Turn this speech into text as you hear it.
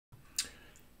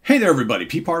Hey there everybody,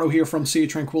 Pete Pardo here from Sea of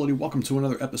Tranquility. Welcome to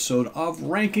another episode of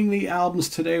Ranking the Albums.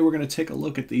 Today we're going to take a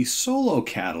look at the solo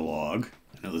catalog.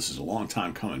 I know this is a long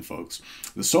time coming, folks.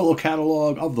 The solo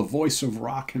catalog of the voice of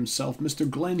rock himself, Mr.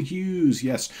 Glenn Hughes.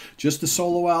 Yes, just the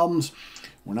solo albums.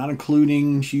 We're not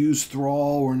including Hughes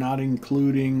Thrall. We're not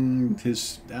including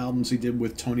his albums he did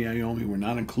with Tony Iommi. We're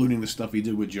not including the stuff he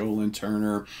did with Joe Lynn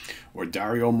Turner or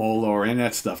Dario Mola or any of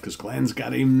that stuff, because Glenn's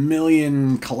got a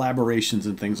million collaborations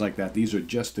and things like that. These are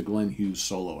just the Glenn Hughes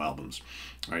solo albums.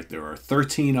 All right, there are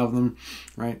 13 of them,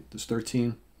 right? There's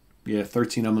 13? Yeah,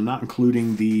 13 of them, not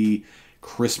including the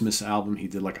Christmas album. He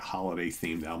did like a holiday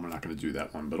themed album. We're not going to do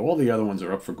that one, but all the other ones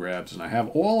are up for grabs, and I have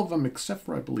all of them except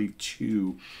for, I believe,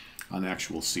 2 on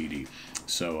actual CD.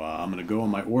 So I'm going to go in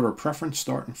my order of preference,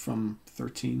 starting from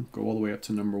 13, go all the way up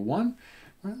to number 1.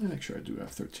 All right, let me make sure I do have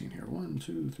 13 here. 1,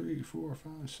 2, 3, 4,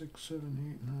 5, 6,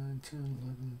 7, 8, 9, 10,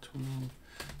 11, 12.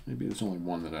 Maybe there's only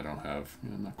one that I don't have.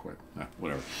 Yeah, not quite.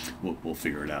 Whatever. We'll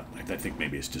figure it out. I think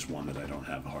maybe it's just one that I don't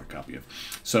have a hard copy of.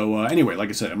 So anyway, like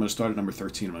I said, I'm going to start at number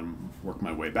 13. I'm going to work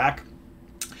my way back.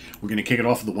 We're going to kick it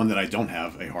off with the one that I don't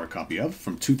have a hard copy of,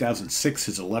 from 2006,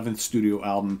 his 11th studio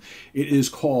album. It is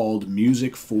called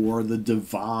Music for the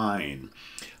Divine.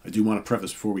 I do want to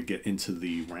preface before we get into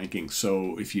the ranking.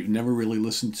 So if you've never really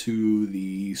listened to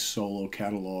the solo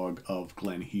catalog of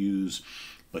Glenn Hughes,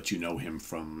 but you know him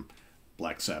from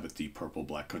Black Sabbath, Deep Purple,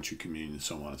 Black Country Communion, and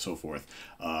so on and so forth,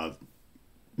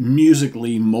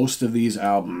 musically, most of these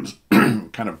albums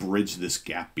kind of bridge this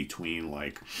gap between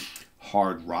like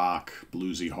hard rock,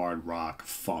 bluesy hard rock,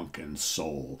 funk, and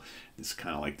soul. It's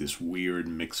kind of like this weird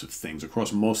mix of things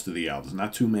across most of the albums.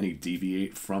 Not too many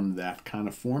deviate from that kind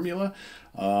of formula.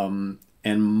 And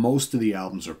most of the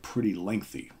albums are pretty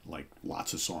lengthy, like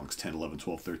lots of songs, 10, 11,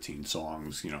 12, 13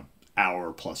 songs,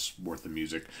 hour plus worth of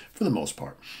music for the most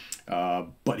part.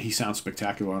 But he sounds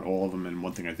spectacular on all of them. And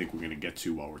one thing I think we're going to get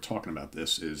to while we're talking about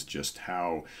this is just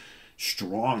how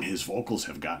strong his vocals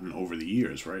have gotten over the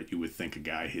years, right? You would think a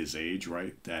guy his age,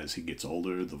 right, as he gets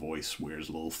older, the voice wears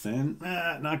a little thin.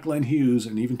 Not Glenn Hughes.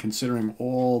 And even considering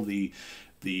all the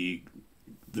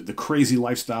crazy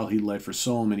lifestyle he led for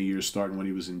so many years, starting when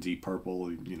he was in Deep Purple,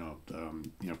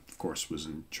 of course, was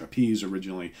in Trapeze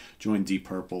originally, joined Deep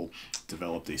Purple,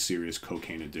 developed a serious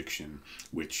cocaine addiction,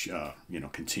 which,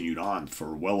 continued on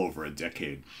for well over a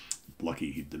decade.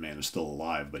 Lucky the man is still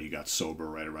alive, but he got sober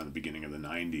right around the beginning of the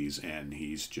 90s, and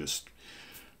his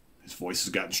voice has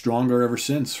gotten stronger ever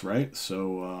since, right?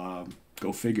 So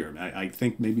go figure. I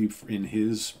think maybe in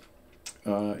his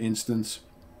instance,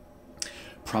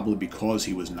 probably because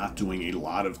he was not doing a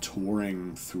lot of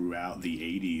touring throughout the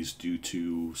 80s due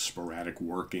to sporadic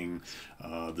working,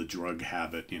 the drug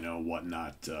habit,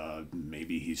 whatnot.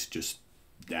 Maybe he's just,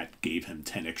 that gave him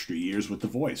 10 extra years with the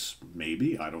voice.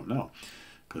 Maybe, I don't know.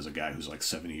 Because a guy who's like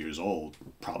 70 years old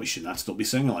probably should not still be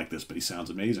singing like this, but he sounds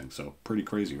amazing. So pretty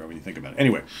crazy, right, when you think about it.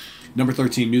 Anyway, number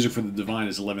 13, Music for the Divine,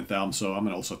 is 11th album. So I'm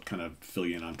going to also kind of fill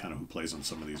you in on kind of who plays on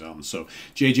some of these albums. So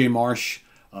J.J. Marsh,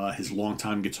 his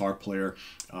longtime guitar player,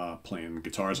 playing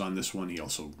guitars on this one. He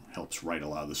also helps write a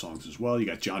lot of the songs as well. You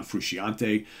got John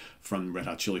Frusciante from Red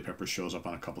Hot Chili Peppers, shows up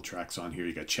on a couple tracks on here.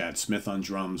 You got Chad Smith on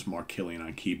drums, Mark Killian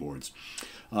on keyboards.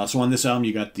 So on this album,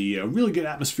 you got the really good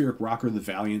atmospheric rocker, The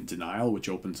Valiant Denial, which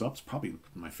opens up. It's probably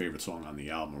my favorite song on the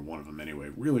album, or one of them anyway.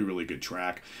 Really, really good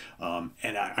track.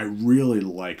 And I really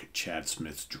like Chad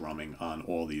Smith's drumming on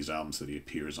all these albums that he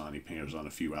appears on. He appears on a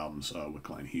few albums with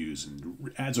Glenn Hughes,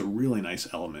 and adds a really nice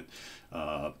element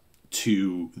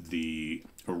to the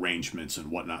arrangements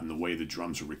and whatnot, and the way the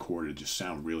drums are recorded just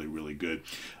sound really, really good.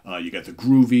 You got the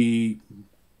groovy,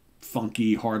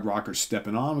 funky hard rocker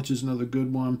Steppin' On, which is another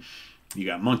good one. You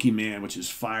got Monkey Man, which is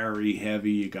fiery,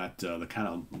 heavy. You got the kind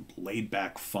of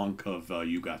laid-back funk of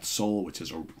You Got Soul, which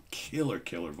is a killer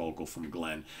vocal from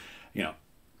Glenn.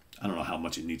 I don't know how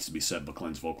much it needs to be said, but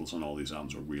Glenn's vocals on all these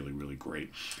albums are really, really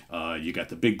great. You got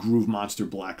the big groove monster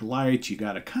Black Light. You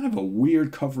got a kind of a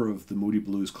weird cover of the Moody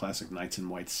Blues classic Nights in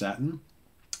White Satin.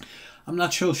 I'm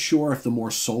not so sure if the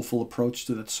more soulful approach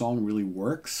to that song really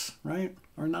works, right,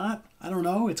 or not. I don't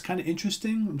know. It's kind of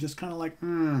interesting. I'm just kind of like,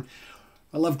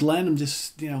 I love Glenn. I'm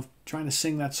just, trying to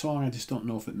sing that song. I just don't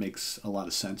know if it makes a lot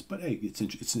of sense. But hey, it's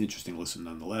an interesting listen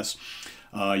nonetheless.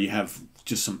 You have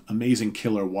just some amazing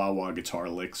killer wah-wah guitar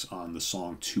licks on the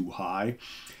song Too High.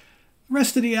 The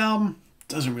rest of the album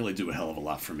doesn't really do a hell of a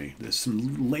lot for me. There's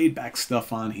some laid-back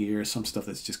stuff on here, some stuff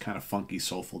that's just kind of funky,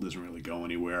 soulful, doesn't really go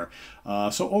anywhere.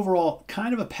 So overall,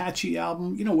 kind of a patchy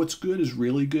album. What's good is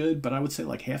really good, but I would say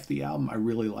like half the album I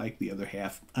really like, the other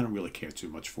half I don't really care too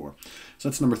much for. So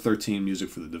that's number 13, Music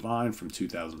for the Divine from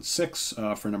 2006.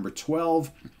 For number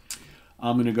 12,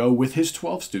 I'm going to go with his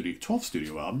 12th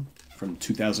studio album from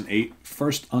 2008,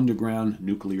 First Underground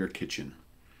Nuclear Kitchen.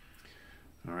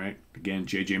 All right. Again,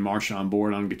 J.J. Marsh on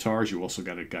board on guitars. You also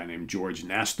got a guy named George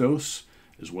Nastos,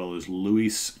 as well as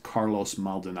Luis Carlos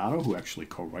Maldonado, who actually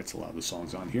co-writes a lot of the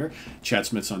songs on here. Chad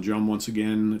Smith's on drumming on once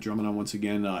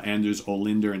again. Anders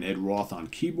Olinder and Ed Roth on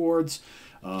keyboards.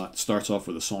 Starts off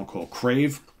with a song called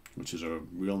Crave, which is a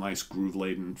real nice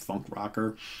groove-laden funk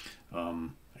rocker.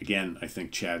 Again, I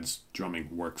think Chad's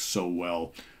drumming works so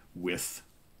well with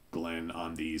Glenn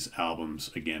on these albums,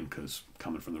 again, because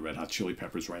coming from the Red Hot Chili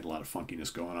Peppers, right, a lot of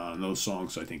funkiness going on in those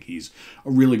songs. So I think he's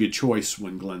a really good choice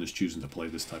when Glenn is choosing to play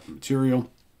this type of material.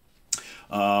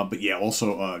 But yeah,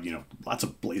 also, you know, lots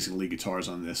of blazing lead guitars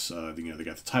on this. You know, they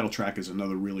got the title track is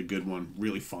another really good one,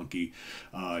 really funky.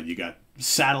 You got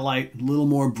Satellite, a little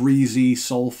more breezy,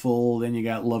 soulful. Then you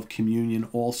got Love Communion,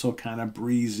 also kind of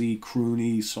breezy,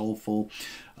 croony, soulful.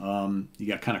 You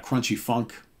got kind of crunchy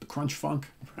funk, the crunch funk,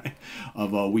 right,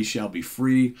 of We Shall Be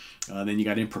Free. Then you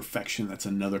got Imperfection. That's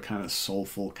another kind of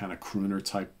soulful, kind of crooner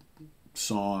type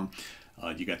song.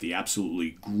 You got the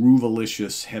absolutely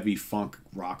groovalicious, heavy funk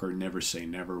rocker, Never Say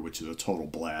Never, which is a total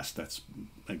blast. That's,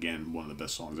 again, one of the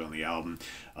best songs on the album.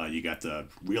 You got the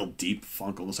real deep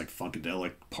funk, almost like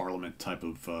funkadelic Parliament type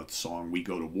of song, We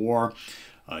Go to War.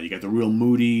 You got the real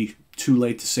moody Too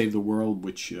Late to Save the World,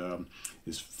 which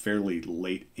is fairly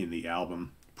late in the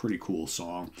album. Pretty cool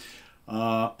song.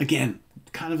 Again,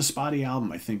 kind of a spotty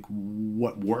album. I think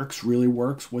what works really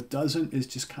works. What doesn't is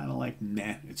just kind of like,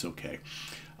 meh, it's okay.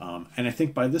 And I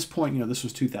think by this point, you know, this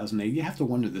was 2008, you have to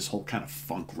wonder this whole kind of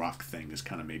funk rock thing is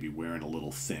kind of maybe wearing a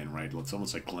little thin, right? It's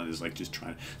almost like Glenn is like just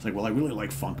trying, it's like, well, I really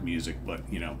like funk music, but,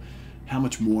 you know, how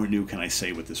much more new can I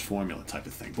say with this formula type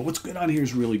of thing? But what's good on here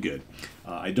is really good.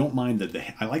 I don't mind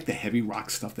that I like the heavy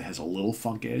rock stuff that has a little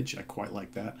funk edge. I quite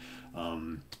like that.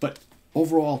 But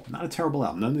overall, not a terrible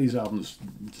album. None of these albums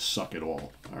suck at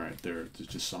all. All right, there's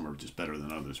just some are just better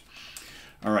than others.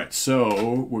 All right,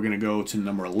 so we're going to go to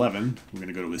number 11. We're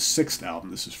going to go to his 6th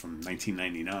album. This is from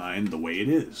 1999, The Way It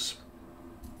Is.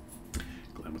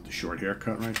 Glenn with the short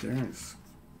haircut right there. He's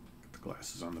got the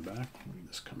glasses on the back. When did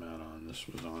this come out on? This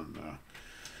was on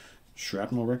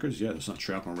Shrapnel Records? Yeah, it's on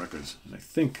Shrapnel Records. And I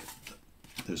think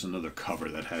there's another cover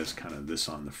that has kind of this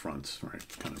on the front, right?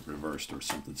 Kind of reversed or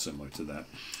something similar to that.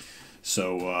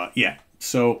 So, yeah.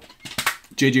 So,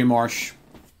 J.J. Marsh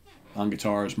on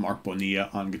guitars, Mark Bonilla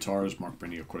on guitars. Mark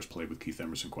Bonilla, of course, played with Keith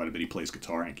Emerson quite a bit. He plays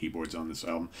guitar and keyboards on this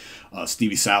album.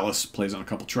 Stevie Salas plays on a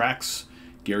couple tracks.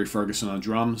 Gary Ferguson on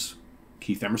drums.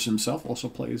 Keith Emerson himself also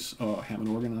plays Hammond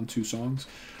organ on 2 songs.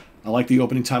 I like the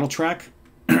opening title track.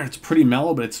 It's pretty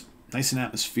mellow, but it's nice and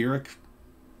atmospheric.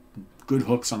 Good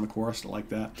hooks on the chorus. I like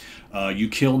that. You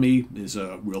Kill Me is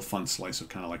a real fun slice of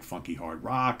kind of like funky hard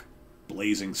rock.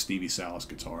 Blazing Stevie Salas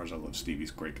guitars. I love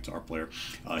Stevie's great guitar player.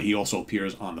 He also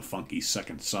appears on the funky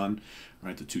Second Son,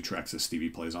 right? The 2 tracks that Stevie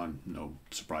plays on. No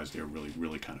surprise there. Really,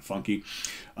 really kind of funky.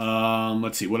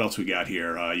 Let's see. What else we got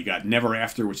here? You got Never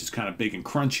After, which is kind of big and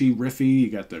crunchy, riffy. You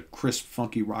got the crisp,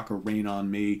 funky rocker Rain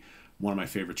on Me. One of my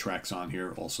favorite tracks on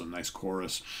here. Also nice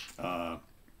chorus.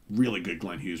 Really good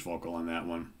Glenn Hughes vocal on that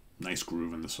one. Nice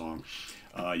groove in the song.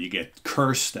 You get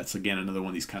Curse. That's, again, another one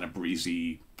of these kind of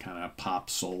breezy, kind of pop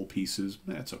soul pieces.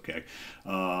 That's okay.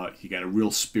 You got a real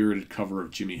spirited cover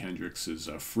of Jimi Hendrix's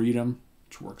Freedom,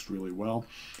 which works really well.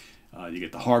 You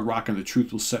get the hard rock and The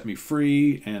Truth Will Set Me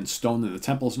Free, and Stone in the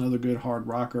Temple is another good hard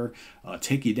rocker.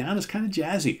 Take You Down is kind of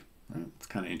jazzy. Right? It's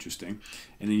kind of interesting.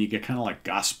 And then you get kind of like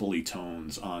gospel-y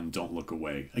tones on Don't Look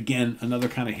Away. Again, another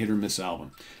kind of hit or miss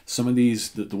album. Some of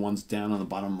these, the ones down on the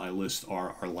bottom of my list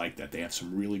are like that. They have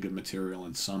some really good material,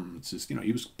 and some, it's just, you know,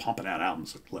 he was pumping out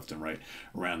albums left and right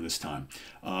around this time.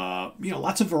 You know,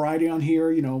 lots of variety on here.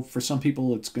 You know, for some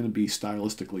people, it's going to be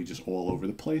stylistically just all over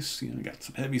the place. You know, you got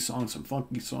some heavy songs, some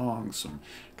funky songs, some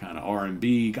kind of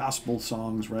R&B, gospel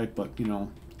songs, right? But, you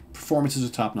know, performances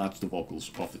are top-notch. The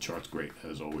vocals off the charts, great,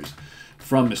 as always,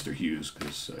 from Mr. Hughes,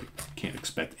 because I can't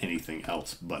expect anything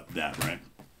else but that, right?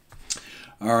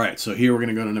 All right, so here we're going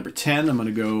to go to number 10. I'm going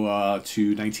to go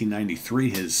to 1993,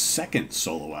 his 2nd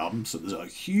solo album. So there's a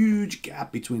huge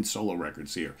gap between solo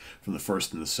records here from the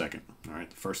first and the second. All right,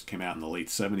 the first came out in the late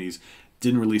 70s.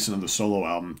 Didn't release another solo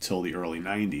album till the early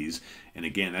 90s. And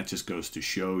again, that just goes to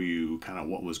show you kind of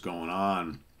what was going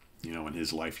on you know, in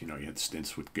his life, you know, he had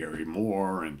stints with Gary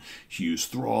Moore and Hughes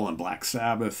Thrall and Black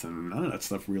Sabbath, and none of that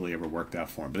stuff really ever worked out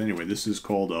for him. But anyway, this is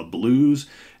called Blues,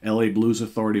 LA Blues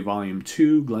Authority Volume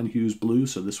 2, Glenn Hughes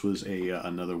Blues. So this was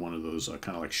another one of those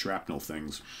kind of like shrapnel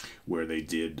things where they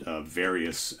did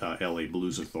various LA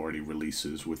Blues Authority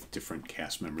releases with different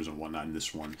cast members and whatnot. And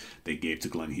this one they gave to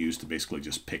Glenn Hughes to basically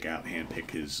just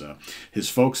handpick his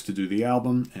folks to do the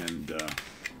album. And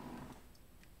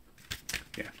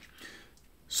yeah.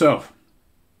 So,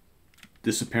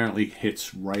 this apparently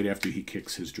hits right after he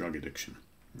kicks his drug addiction.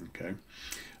 Okay.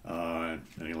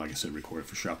 And like I said, recorded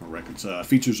for Shrapnel Records.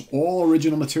 Features all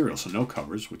original material, so no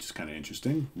covers, which is kind of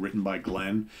interesting. Written by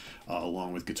Glenn,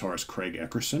 along with guitarist Craig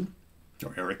Eckerson.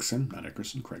 Or Erickson, not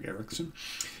Eckerson, Craig Erickson.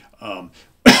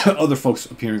 Other folks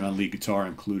appearing on lead guitar,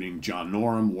 including John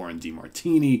Norum, Warren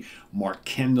DeMartini, Mark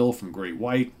Kendall from Great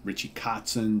White, Richie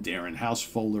Kotzen, Darren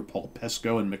Housefolder, Paul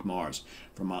Pesco, and Mick Mars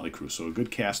from Motley Crue. So a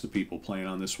good cast of people playing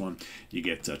on this one. You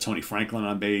get Tony Franklin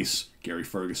on bass, Gary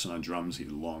Ferguson on drums. He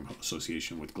had a long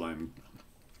association with Glenn.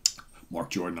 Mark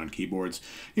Jordan on keyboards.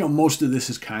 You know, most of this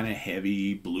is kind of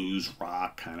heavy blues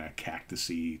rock, kind of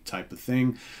cactusy type of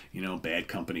thing. You know, Bad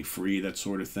Company Free, that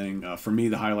sort of thing. For me,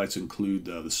 the highlights include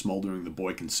the Smoldering The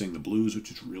Boy Can Sing the Blues, which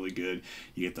is really good.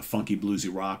 You get the funky bluesy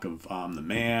rock of I'm the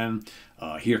Man.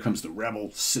 Here Comes the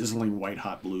Rebel, sizzling white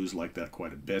hot blues, like that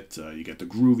quite a bit. You get the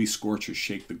groovy Scorcher,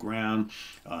 Shake the Ground.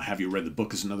 Have You Read the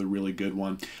Book is another really good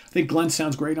one. I think Glenn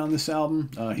sounds great on this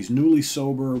album. He's newly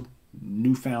sober.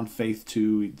 Newfound faith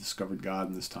too. He discovered God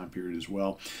in this time period as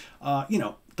well. You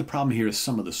know, the problem here is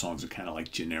some of the songs are kind of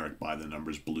like generic by the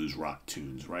numbers blues rock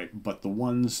tunes, right? But the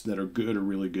ones that are good are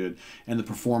really good, and the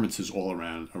performances all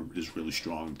around is really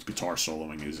strong. Guitar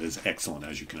soloing is as excellent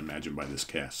as you can imagine by this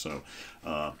cast. So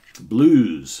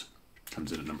Blues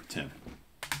comes in at number 10.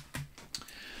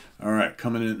 All right,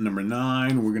 coming in at number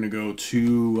 9, we're going to go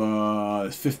to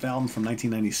his fifth album from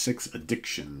 1996,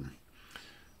 Addiction.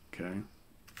 Okay.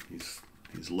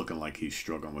 He's looking like he's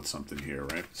struggling with something here,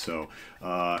 right? So,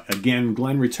 again,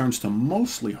 Glenn returns to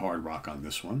mostly hard rock on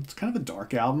this one. It's kind of a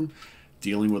dark album,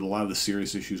 dealing with a lot of the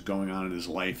serious issues going on in his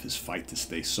life, his fight to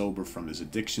stay sober from his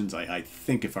addictions. I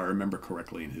think, if I remember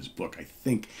correctly in his book, I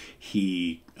think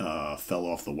he fell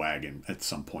off the wagon at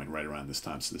some point right around this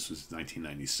time. So this was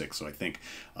 1996. So I think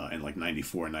in like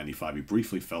 94 and 95, he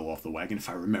briefly fell off the wagon, if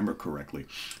I remember correctly.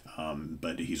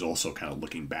 But he's also kind of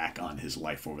looking back on his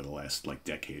life over the last like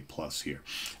decade plus here.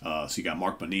 So you got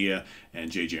Mark Bonilla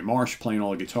and J.J. Marsh playing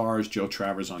all the guitars. Joe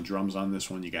Travers on drums on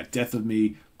this one. You got Death of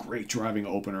Me, great driving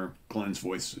opener. Glenn's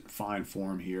voice in fine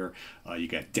form here. You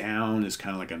got Down is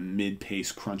kind of like a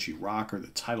mid-pace crunchy rocker. The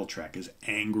title track is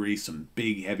angry, some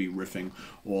big heavy riffing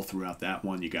all throughout that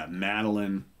one. You got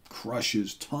Madeline,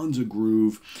 crushes, tons of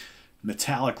groove,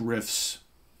 metallic riffs,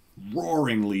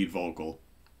 roaring lead vocal.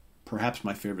 Perhaps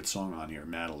my favorite song on here,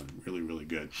 Madeline. Really, really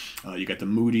good. You got the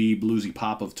moody, bluesy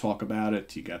pop of Talk About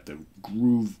It. You got the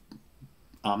groove,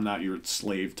 I'm Not Your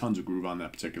Slave. Tons of groove on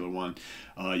that particular one.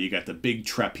 You got the big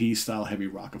trapeze-style heavy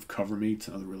rock of Cover Me. It's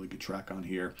another really good track on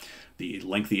here. The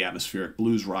lengthy atmospheric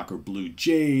blues rocker, Blue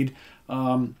Jade.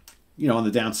 You know, on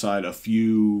the downside, a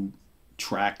few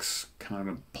tracks kind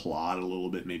of plot a little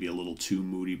bit, maybe a little too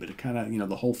moody, but it kind of, you know,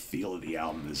 the whole feel of the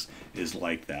album is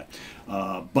like that.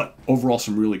 But overall,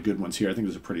 some really good ones here. I think it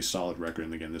was a pretty solid record,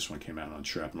 and again, this one came out on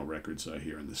Shrapnel Records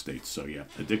here in the States. So yeah,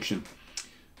 Addiction,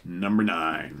 number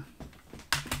 9.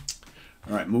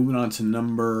 All right, moving on to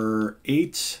number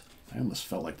 8. I almost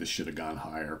felt like this should have gone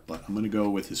higher, but I'm going to go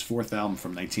with his 4th album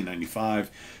from 1995,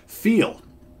 Feel.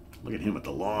 Look at him with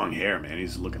the long hair, man.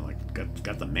 He's looking like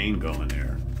got the mane going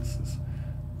there.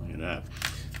 Look at that.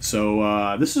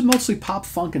 So this is mostly pop,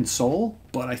 funk, and soul,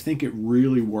 but I think it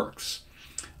really works.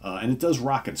 And it does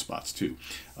rock in spots, too.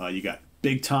 You got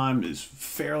Big Time is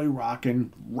fairly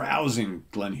rocking, rousing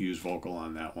Glenn Hughes vocal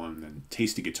on that one, and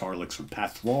tasty guitar licks from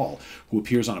Pat Thrall, who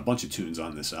appears on a bunch of tunes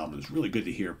on this album. It's really good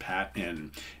to hear Pat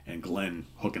and Glenn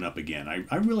hooking up again.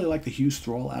 I really like the Hughes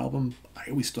Thrall album. I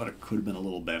always thought it could have been a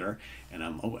little better, and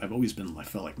I've always been, I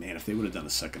felt like, man, if they would have done a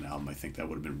second album, I think that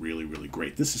would have been really, really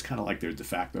great. This is kind of like their de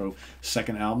facto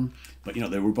second album, but, you know,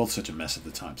 they were both such a mess at the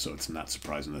time, so it's not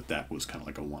surprising that that was kind of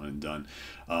like a one and done.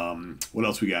 What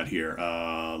else we got here?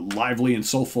 Lively and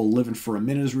soulful Living for a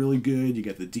Minute is really good. You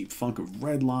got the deep funk of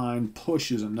Redline.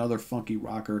 Push is another funky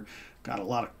rocker. Got a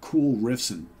lot of cool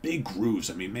riffs and big grooves.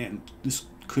 I mean, man, this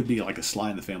could be like a Sly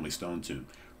and the Family Stone tune.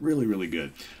 Really, really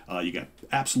good. You got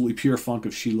absolutely pure funk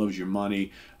of She Loves Your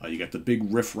Money. You got the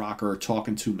big riff rocker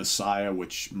Talking to Messiah,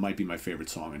 which might be my favorite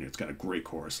song in here. It's got a great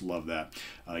chorus. Love that.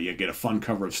 You get a fun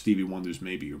cover of Stevie Wonder's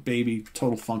Maybe Your Baby.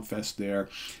 Total funk fest there.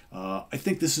 I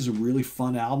think this is a really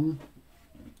fun album.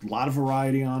 a lot of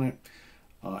variety on it.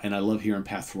 And I love hearing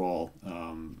Pat Thrall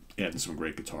adding some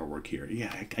great guitar work here.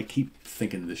 Yeah, I keep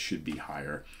thinking this should be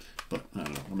higher, but I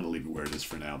don't know. I'm going to leave it where it is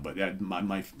for now. But yeah,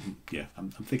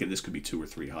 I'm thinking this could be 2 or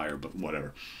 3 higher, but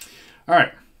whatever. All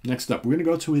right, next up, we're going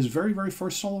to go to his very, very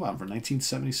first solo album from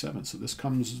 1977. So this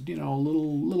comes, you know, a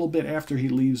little bit after he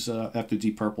leaves, after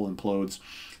Deep Purple implodes.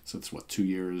 So it's what, 2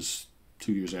 years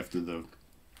after the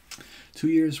 2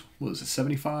 years. What was it,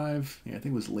 75? Yeah, I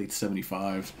think it was late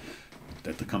 75.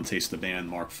 That the Come Taste the Band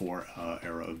Mark IV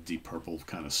era of Deep Purple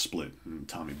kind of split, and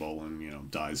Tommy Bolin, you know,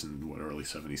 dies in early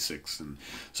 '76, and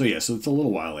so yeah, so it's a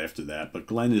little while after that. But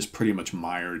Glenn is pretty much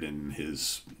mired in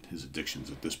his addictions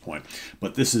at this point.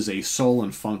 But this is a soul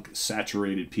and funk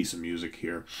saturated piece of music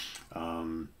here.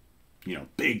 You know,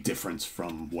 big difference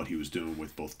from what he was doing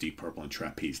with both Deep Purple and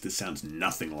Trapeze. This sounds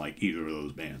nothing like either of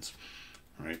those bands,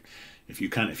 right? If you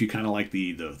kind of like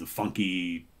the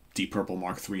funky Deep Purple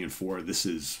Mark III and IV, this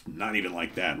is not even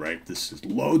like that, right? This is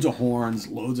loads of horns,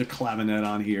 loads of clavinet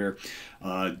on here.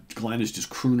 Glenn is just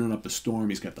crooning up a storm.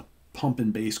 He's got the pump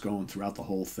and bass going throughout the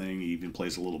whole thing. He even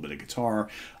plays a little bit of guitar.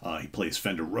 He plays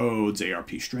Fender Rhodes,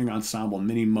 ARP String Ensemble,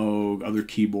 Mini Moog, other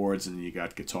keyboards, and you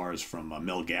got guitars from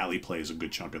Mel Galley plays a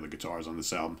good chunk of the guitars on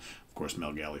this album. Of course,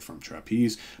 Mel Galley from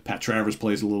Trapeze. Pat Travers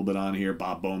plays a little bit on here.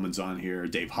 Bob Bowman's on here.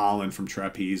 Dave Holland from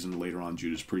Trapeze, and later on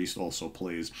Judas Priest also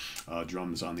plays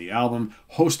drums on the album.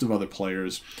 Host of other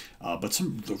players, but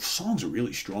the songs are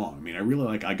really strong. I mean, I really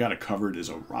like I Got It Covered as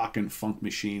a rockin' funk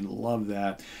machine. Love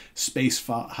that. Space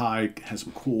High has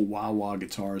some cool wah-wah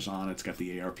guitars on it. It's got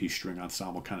the ARP String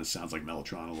Ensemble. Kind of sounds like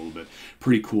Mellotron a little bit.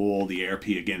 Pretty cool. The ARP,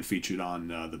 again, featured on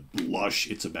the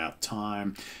Lush It's About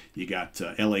Time. You got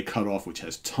LA Cutoff, which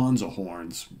has tons of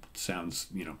horns. Sounds,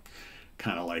 you know,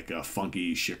 kind of like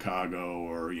funky Chicago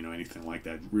or, you know, anything like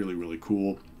that. Really, really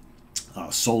cool.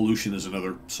 Solution is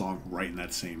another song right in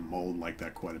that same mold, like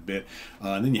that quite a bit.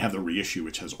 And then you have the reissue,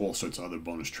 which has all sorts of other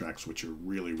bonus tracks, which are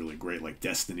really, really great. Like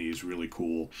Destiny is really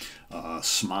cool.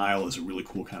 Smile is a really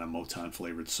cool kind of Motown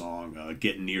flavored song.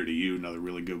 Get Near to You, another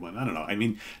really good one. I don't know. I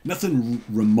mean, nothing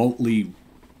remotely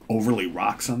overly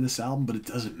rocks on this album, but it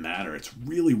doesn't matter. It's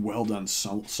really well done,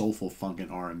 soulful funk and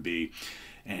R&B,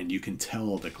 and you can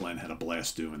tell that Glenn had a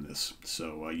blast doing this.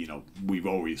 So, you know, we've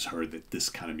always heard that this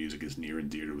kind of music is near and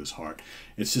dear to his heart.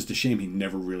 It's just a shame he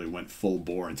never really went full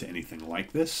bore into anything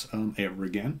like this ever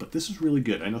again, but this is really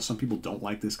good. I know some people don't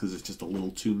like this because it's just a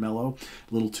little too mellow,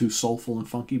 a little too soulful and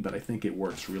funky, but I think it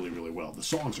works really, really well. The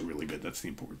songs are really good. That's the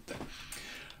important thing.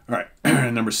 All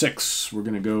right, number 6, we're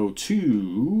going to go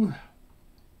to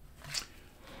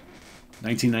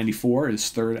 1994, his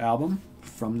third album,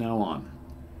 From Now On.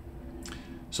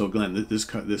 So Glenn, this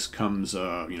comes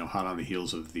you know, hot on the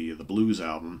heels of the Blues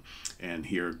album, and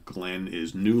here Glenn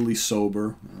is newly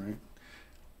sober. All right,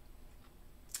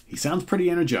 he sounds pretty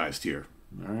energized here.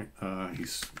 All right,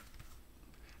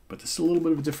 but this is a little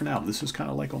bit of a different album. This is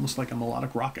kind of like almost like a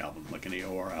melodic rock album, like an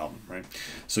AOR album, right?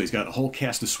 So he's got a whole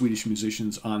cast of Swedish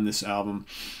musicians on this album.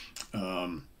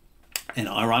 And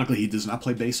ironically, he does not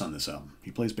play bass on this album.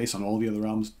 He plays bass on all the other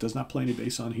albums, does not play any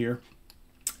bass on here.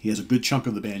 He has a good chunk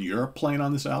of the band Europe playing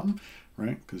on this album,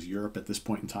 right? Because Europe at this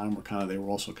point in time they were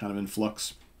also kind of in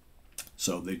flux.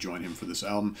 So they join him for this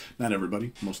album. Not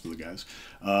everybody, most of the guys.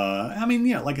 I mean,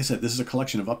 yeah, like I said, this is a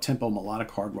collection of up-tempo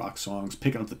melodic hard rock songs,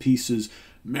 picking up the pieces,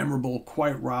 memorable,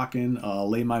 quite rockin'.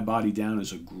 Lay My Body Down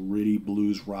is a gritty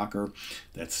blues rocker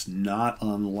that's not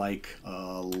unlike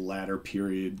latter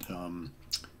period,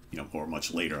 you know, or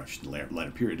much later,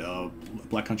 later period,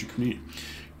 Black Country Communion,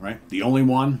 right? The Only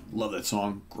One, love that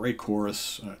song, great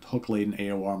chorus, hook-laden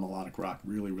AOR melodic rock,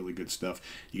 really, really good stuff.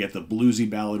 You get the bluesy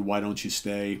ballad, Why Don't You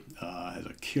Stay, has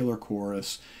a killer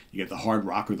chorus. You get the hard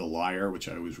rocker, The Liar, which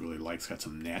I always really like. It's got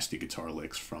some nasty guitar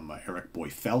licks from Eric Boy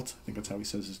Felt, I think that's how he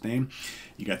says his name.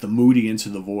 You got the moody Into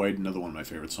the Void, another one of my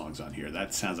favorite songs on here.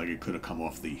 That sounds like it could have come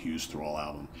off the Hughes Thrall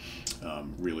album.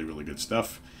 Really, really good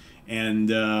stuff. And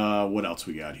what else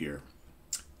we got here?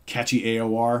 Catchy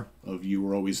AOR of You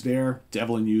Were Always There.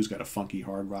 Devil in You's got a funky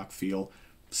hard rock feel.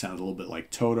 Sounds a little bit like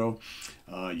Toto.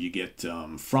 You get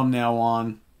From Now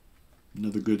On,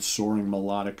 another good soaring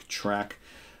melodic track.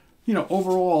 You know,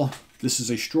 overall, this is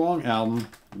a strong album.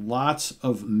 Lots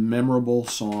of memorable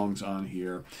songs on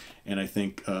here. And I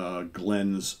think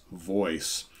Glenn's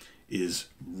voice is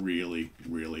really,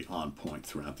 really on point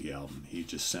throughout the album. He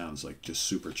just sounds like just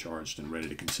supercharged and ready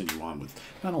to continue on with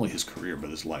not only his career, but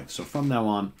his life. So From Now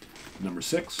On, number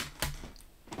 6.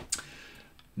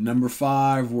 Number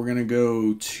 5, we're going to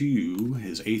go to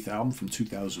his 8th album from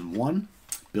 2001,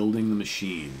 Building the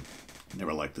Machine.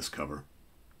 Never liked this cover.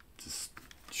 Just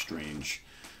strange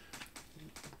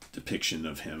depiction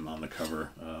of him on the cover.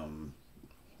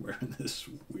 wearing this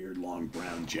weird long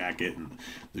brown jacket and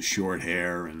the short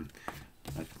hair, and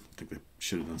I think they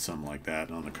should have done something like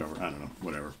that on the cover. I don't know,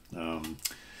 whatever.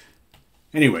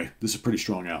 Anyway, this is a pretty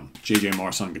strong album. J.J.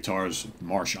 Marsh on guitars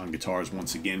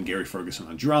once again. Gary Ferguson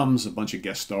on drums, a bunch of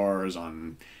guest stars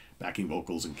on backing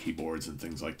vocals and keyboards and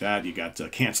things like that. You got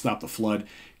Can't Stop the Flood,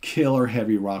 killer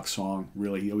heavy rock song.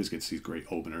 Really, he always gets these great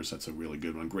openers. That's a really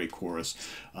good one. Great chorus.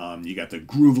 You got the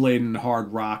groove-laden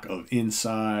hard rock of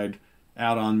Inside.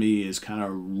 Out on Me is kind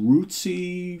of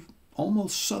rootsy,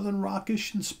 almost southern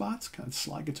rockish in spots, kind of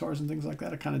slide guitars and things like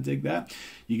that. I kind of dig that.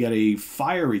 You got a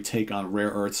fiery take on Rare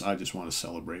Earth's I Just Want to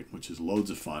Celebrate, which is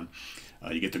loads of fun.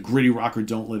 You get the gritty rocker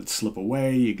Don't Let It Slip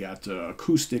Away. You got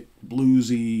acoustic,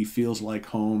 bluesy, Feels Like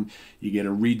Home. You get a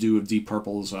redo of Deep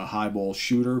Purple's Highball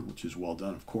Shooter, which is well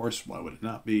done, of course. Why would it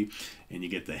not be? And you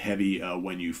get the heavy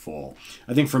When You Fall.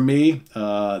 I think for me,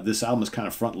 this album is kind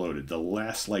of front-loaded. The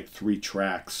last, like, 3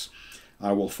 tracks,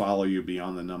 I Will Follow You,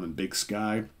 Beyond the Numb and Big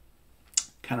Sky,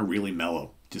 kind of really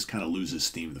mellow. Just kind of loses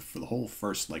steam for the whole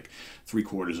first like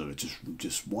 3/4 of it.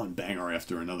 Just one banger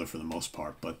after another for the most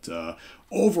part. But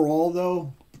overall,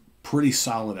 though, pretty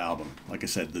solid album. Like I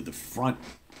said, the front,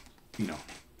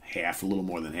 half, a little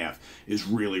more than half, is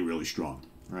really, really strong,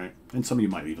 right? And some of you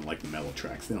might even like the mellow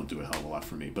tracks. They don't do a hell of a lot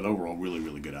for me. But overall, really,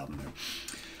 really good album there.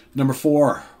 Number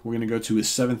 4, we're going to go to his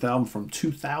 7th album from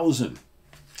 2000,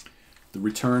 The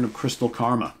Return of Crystal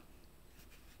Karma.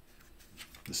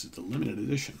 This is the limited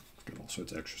edition. Got all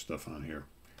sorts of extra stuff on here.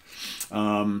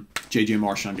 J.J.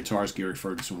 Marsh on guitars, Gary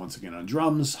Ferguson once again on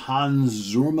drums,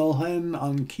 Hans Zurmelhen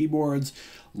on keyboards,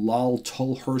 Lal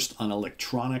Tolhurst on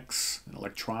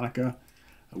electronica.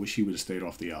 I wish he would have stayed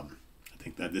off the album. I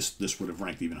think that this would have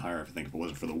ranked even higher, if it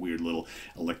wasn't for the weird little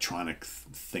electronic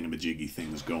thingamajiggy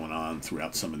things going on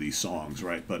throughout some of these songs,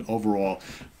 right? But overall,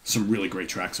 some really great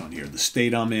tracks on here. The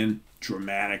State I'm In,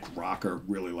 dramatic rocker,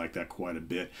 really like that quite a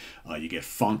bit. You get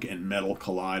funk and metal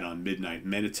collide on Midnight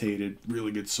Meditated,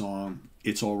 really good song.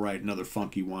 It's Alright, another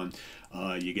funky one.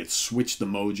 You get Switch the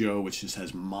Mojo, which just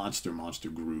has monster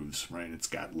grooves, right? It's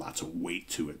got lots of weight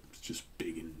to it. It's just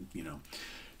big and,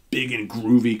 big and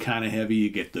groovy, kind of heavy. You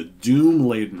get the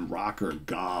doom-laden rocker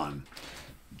Gone,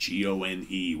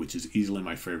 Gone, which is easily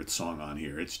my favorite song on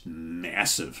here. It's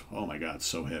massive. Oh my God,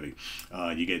 so heavy.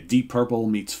 You get Deep Purple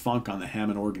meets funk on the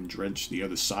Hammond organ Drench The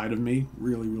Other Side of Me.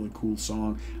 Really, really cool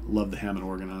song. Love the Hammond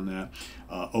organ on that.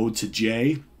 Ode to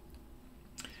Jay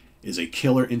is a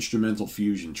killer instrumental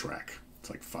fusion track. It's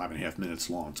like 5.5 minutes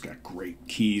long. It's got great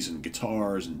keys and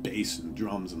guitars and bass and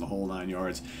drums and the whole 9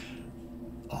 yards.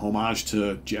 A homage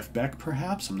to Jeff Beck,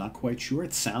 perhaps. I'm not quite sure.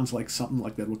 It sounds like something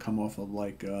like that would come off of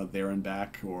like There and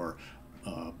Back or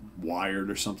Wired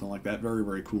or something like that. Very,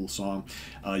 very cool song.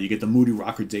 You get the moody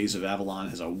rocker Days of Avalon.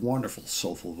 Has a wonderful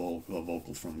soulful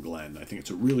vocal from Glenn. I think it's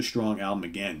a really strong album.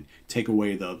 Again, take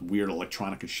away the weird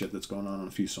electronica shit that's going on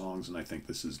a few songs, and I think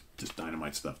this is just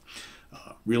dynamite stuff.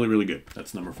 Really, really good.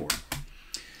 That's number 4.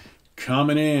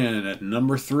 Coming in at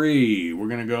number 3, we're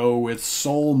going to go with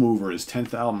Soul Mover, his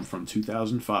 10th album from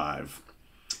 2005.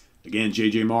 Again,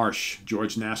 J.J. Marsh,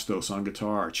 George Nastos on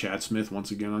guitar, Chad Smith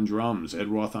once again on drums, Ed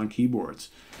Roth on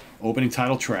keyboards. Opening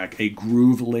title track, a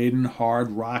groove-laden hard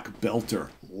rock belter.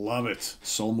 Love it.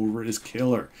 Soul Mover is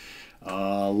killer.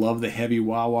 Love the heavy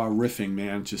wah-wah riffing,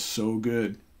 man. Just so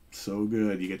good. So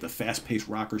good. You get the fast-paced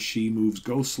rocker She Moves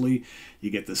Ghostly.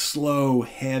 You get the slow,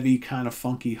 heavy, kind of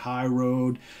funky High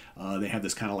Road. They have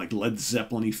this kind of like Led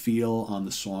Zeppelin-y feel on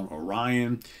the song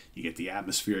Orion. You get the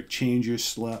atmospheric Change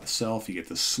Yourself. You get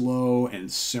the slow and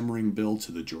simmering build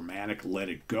to the dramatic Let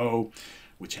It Go,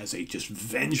 which has a just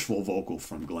vengeful vocal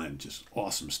from Glenn. Just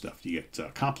awesome stuff. You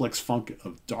get complex funk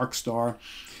of Dark Star.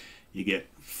 You get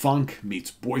funk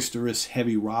meets boisterous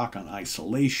heavy rock on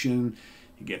Isolation.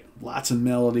 You get lots of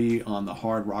melody on the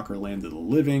hard rocker Land of the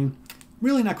Living.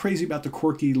 Really not crazy about the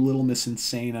quirky Little Miss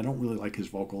Insane. I don't really like his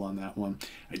vocal on that one.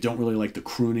 I don't really like the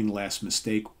crooning Last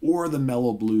Mistake or the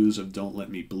mellow blues of Don't Let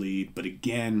Me Bleed. But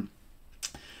again,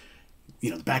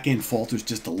 the back end falters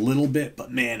just a little bit,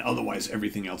 but man, otherwise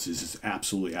everything else is just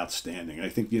absolutely outstanding. I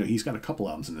think, he's got a couple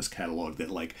albums in this catalog that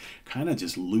like kind of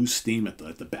just lose steam at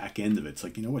the back end of it. It's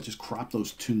like, just crop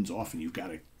those tunes off and you've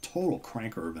got a total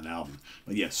cranker of an album.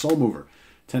 But yeah, Soul Mover,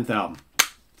 10th album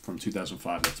from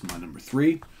 2005. That's my number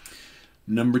 3.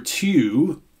 Number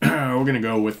 2, we're going to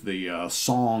go with the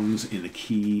songs in the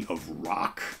key of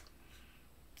rock.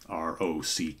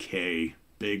 R-O-C-K.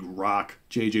 Big rock.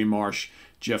 J.J. Marsh,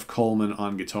 Jeff Coleman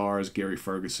on guitars, Gary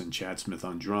Ferguson, Chad Smith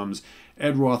on drums,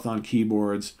 Ed Roth on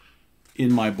keyboards.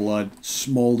 In My Blood,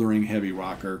 smoldering heavy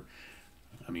rocker.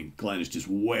 I mean, Glenn is just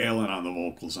wailing on the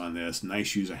vocals on this.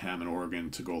 Nice use of Hammond organ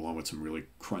to go along with some really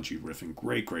crunchy riffing.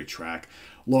 Great, great track.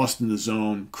 Lost in the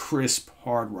Zone, crisp,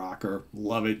 hard rocker.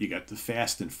 Love it. You got the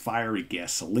fast and fiery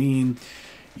Gasoline.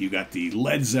 You got the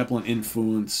Led Zeppelin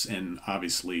influence and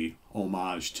obviously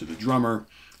homage to the drummer.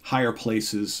 Higher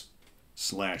Places /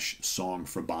 Song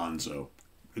for Bonzo.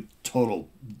 A total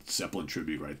Zeppelin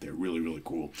tribute right there. Really, really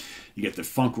cool. You get the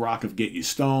funk rock of Get You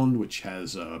Stoned, which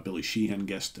has Billy Sheehan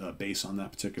guest bass on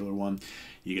that particular one.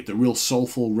 You get the real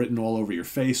soulful Written All Over Your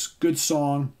Face. Good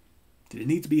song. Did it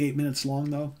need to be 8 minutes long,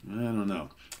 though? I don't know.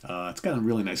 It's got a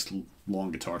really nice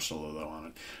long guitar solo, though, on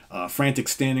it. Frantic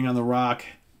Standing on the Rock.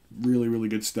 Really, really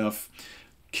good stuff.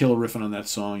 Killer riffing on that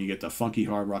song. You get the funky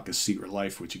hard rock of Secret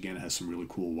Life, which, again, has some really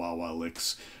cool wah-wah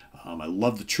licks. I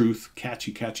love The Truth,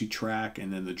 catchy, catchy track,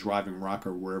 and then the Driving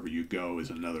Rocker, Wherever You Go, is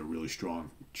another really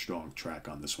strong track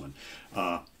on this one.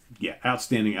 Yeah,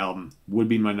 outstanding album. Would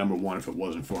be my number one if it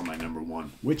wasn't for my number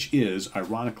one, which is,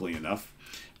 ironically enough,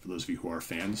 for those of you who are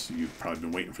fans, you've probably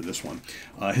been waiting for this one,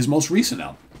 his most recent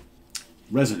album,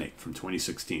 Resonate, from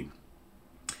 2016.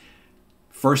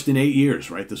 First in 8 years,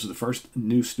 right? This is the first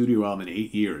new studio album in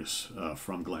 8 years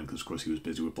from Glenn, because, of course, he was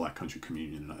busy with Black Country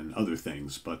Communion and other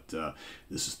things. But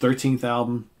this is 13th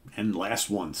album and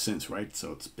last one since, right?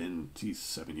 So it's been,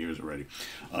 7 years already.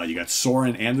 You got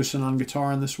Soren Anderson on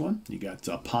guitar on this one. You got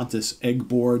Pontus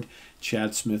Eggboard,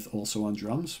 Chad Smith also on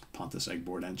drums. Pontus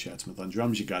Eggboard and Chad Smith on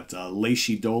drums. You got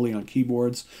Lacey Doley on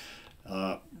keyboards.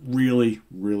 Really,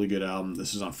 really good album.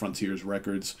 This is on Frontiers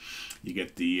Records. You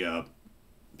get the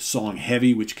song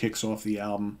Heavy, which kicks off the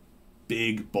album.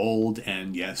 Big, bold,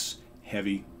 and yes,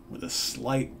 heavy with a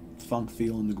slight funk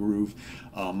feel in the groove.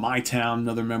 My Town,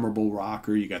 another memorable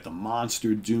rocker. You got the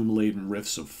monster doom-laden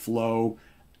riffs of Flow.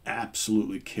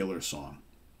 Absolutely killer song.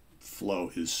 Flow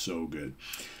is so good.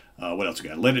 What else we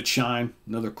got? Let It Shine,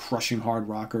 another crushing hard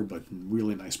rocker, but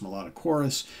really nice melodic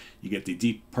chorus. You get the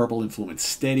Deep Purple influence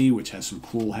Steady, which has some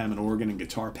cool Hammond organ and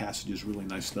guitar passages, really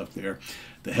nice stuff there.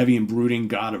 The heavy and brooding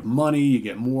God of Money. You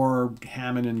get more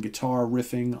Hammond and guitar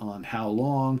riffing on How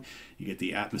Long. You get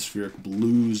the atmospheric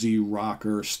bluesy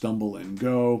rocker Stumble and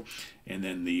Go. And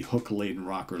then the hook-laden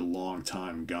rocker Long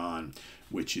Time Gone,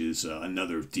 which is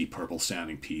another Deep Purple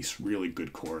sounding piece. Really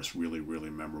good chorus, really, really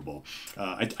memorable.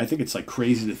 I think it's like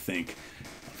crazy to think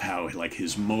of how like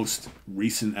his most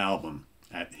recent album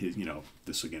at his,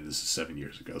 this is 7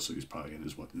 years ago, so he's probably in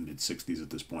his mid-60s at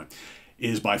this point,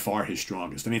 is by far his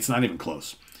strongest. I mean, it's not even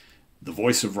close. The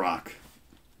Voice of Rock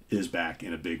is back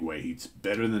in a big way. He's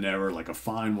better than ever, like a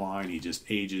fine wine. He just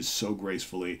ages so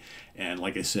gracefully. And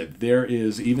like I said, there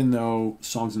is, even though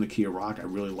Songs in the Key of Rock I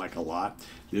really like a lot,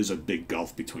 there's a big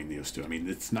gulf between those two. I mean,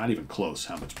 it's not even close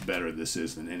how much better this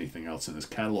is than anything else in his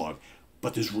catalog.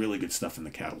 But there's really good stuff in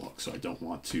the catalog, so I don't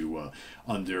want to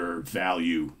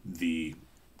undervalue the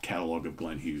catalog of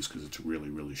Glenn Hughes because it's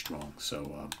really, really strong.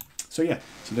 So yeah,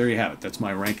 so there you have it. That's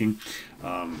my ranking.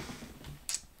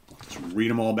 Let's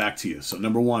read them all back to you. So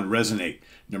number 1, Resonate.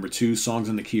 Number 2, Songs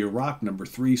in the Key of Rock. Number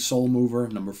 3, Soul Mover.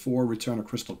 Number 4, Return of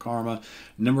Crystal Karma.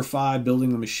 Number 5,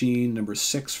 Building the Machine. Number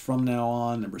 6, From Now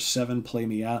On. Number 7, Play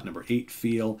Me Out. Number 8,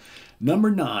 Feel.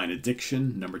 Number 9,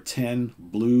 Addiction. Number 10,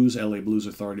 Blues, LA Blues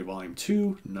Authority Volume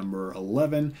 2. Number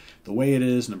 11, The Way It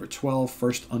Is. Number 12,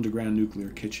 First Underground Nuclear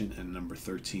Kitchen. And number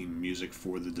 13, Music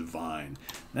for the Divine.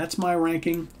 That's my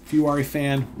ranking. If you are a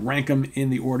fan, rank them in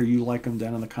the order you like them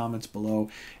down in the comments below.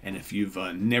 And if you've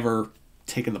never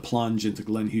taken the plunge into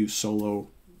Glenn Hughes' solo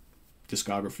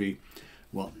discography,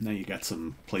 well, now you got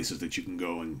some places that you can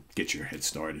go and get your head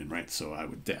started in, right? So I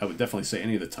would definitely say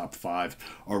any of the top 5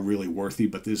 are really worthy,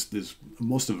 but there's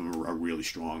most of them are really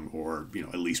strong, or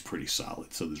at least pretty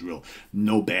solid. So there's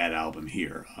no bad album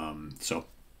here. So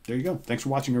there you go. Thanks for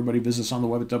watching, everybody. Visit us on the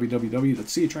web at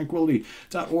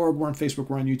www.seaoftranquility.org. We're on Facebook.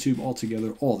 We're on YouTube, all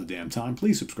together, all the damn time.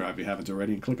 Please subscribe if you haven't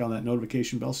already, and click on that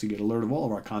notification bell so you get alert of all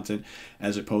of our content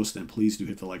as it posts. And please do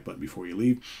hit the like button before you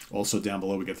leave. Also, down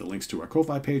below, we get the links to our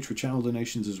Ko-Fi page for channel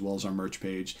donations, as well as our merch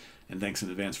page. And thanks in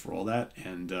advance for all that.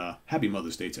 And happy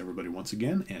Mother's Day to everybody once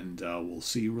again. And we'll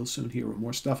see you real soon here with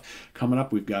more stuff coming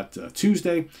up. We've got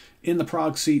Tuesday in the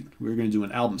Prague seat. We're going to do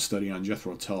an album study on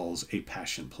Jethro Tull's A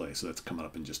Passion Play. So that's coming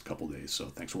up in just a couple days. So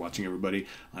thanks for watching, everybody.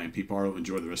 I am Pete Pardo.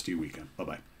 Enjoy the rest of your weekend.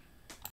 Bye-bye.